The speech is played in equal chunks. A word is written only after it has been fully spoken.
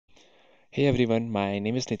Hey everyone, my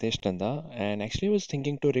name is Nitesh Nanda, and actually I was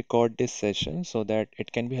thinking to record this session so that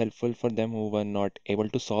it can be helpful for them who were not able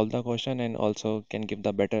to solve the question and also can give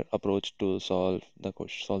the better approach to solve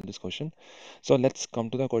this question. So let's come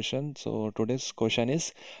to the question. So today's question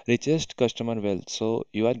is richest customer wealth. So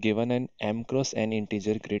you are given an m cross n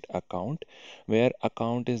integer grid account where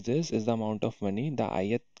account is this is the amount of money the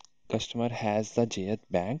ith customer has the jth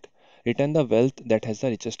bank. Return the wealth that has the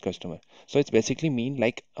richest customer. So it's basically mean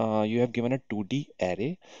like you have given a 2D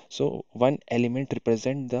array. So one element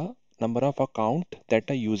represent the number of account that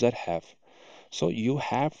a user have. So you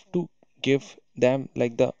have to give them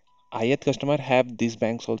like the ith customer have these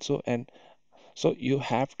banks also, and so you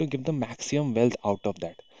have to give the maximum wealth out of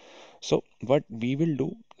that. So what we will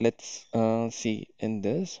do, let's see in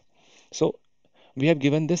this. So we have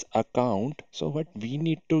given this account. So what we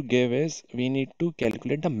need to give is we need to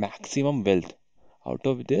calculate the maximum wealth. Out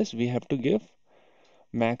of this, we have to give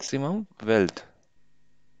maximum wealth.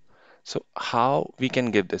 So how we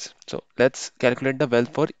can give this? So let's calculate the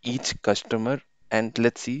wealth for each customer and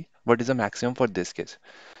let's see what is the maximum for this case.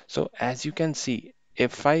 So as you can see,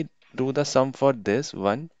 if I do the sum for this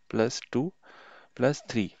 1 plus 2 plus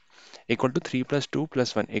 3 equal to 3 plus 2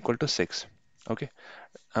 plus 1 equal to 6. Okay.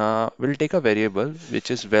 We'll take a variable which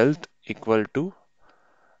is wealth equal to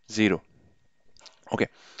 0. Okay,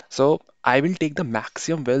 so I will take the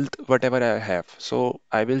maximum wealth whatever I have. So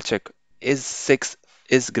I will check is 6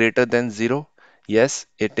 is greater than 0? Yes,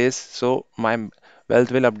 it is. So my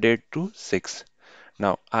wealth will update to 6.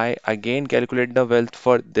 Now I again calculate the wealth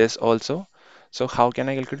for this also. So how can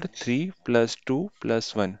I calculate the 3 plus 2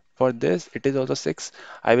 plus 1? For this it is also 6.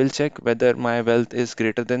 I will check whether my wealth is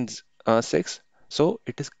greater than 6. So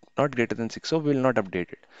it is not greater than 6. So we will not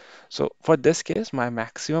update it. So for this case my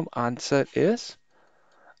maximum answer is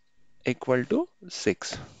equal to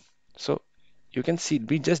 6. So you can see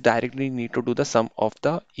we just directly need to do the sum of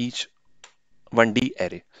the each 1D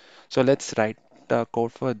array. So let's write the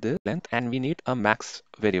code for this length and we need a max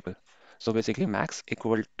variable. So basically max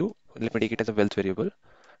equal to, let me take it as a wealth variable.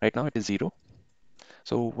 Right now it is 0.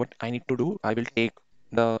 So what I need to do, I will take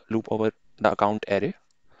the loop over the account array.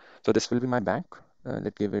 So this will be my bank.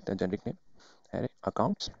 Let's give it a generic name, array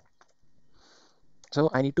accounts.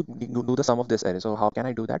 So I need to do the sum of this array. So how can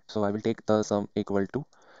I do that? So I will take the sum equal to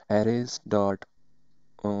arrays dot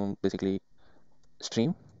basically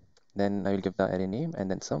stream. Then I will give the array name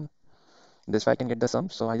and then sum. This way I can get the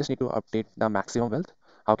sum. So I just need to update the maximum wealth.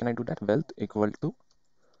 How can I do that? Wealth equal to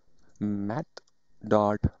math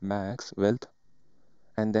dot max wealth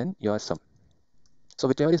and then your sum. So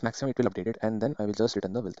whichever is maximum, it will update it and then I will just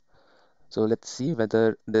return the wealth. So let's see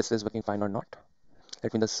whether this is working fine or not.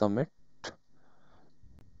 Let me just submit.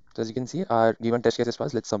 So as you can see, our given test case is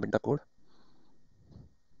passed. Let's submit the code.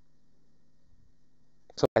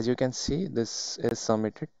 So as you can see, this is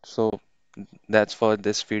submitted. So that's for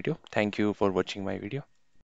this video. Thank you for watching my video.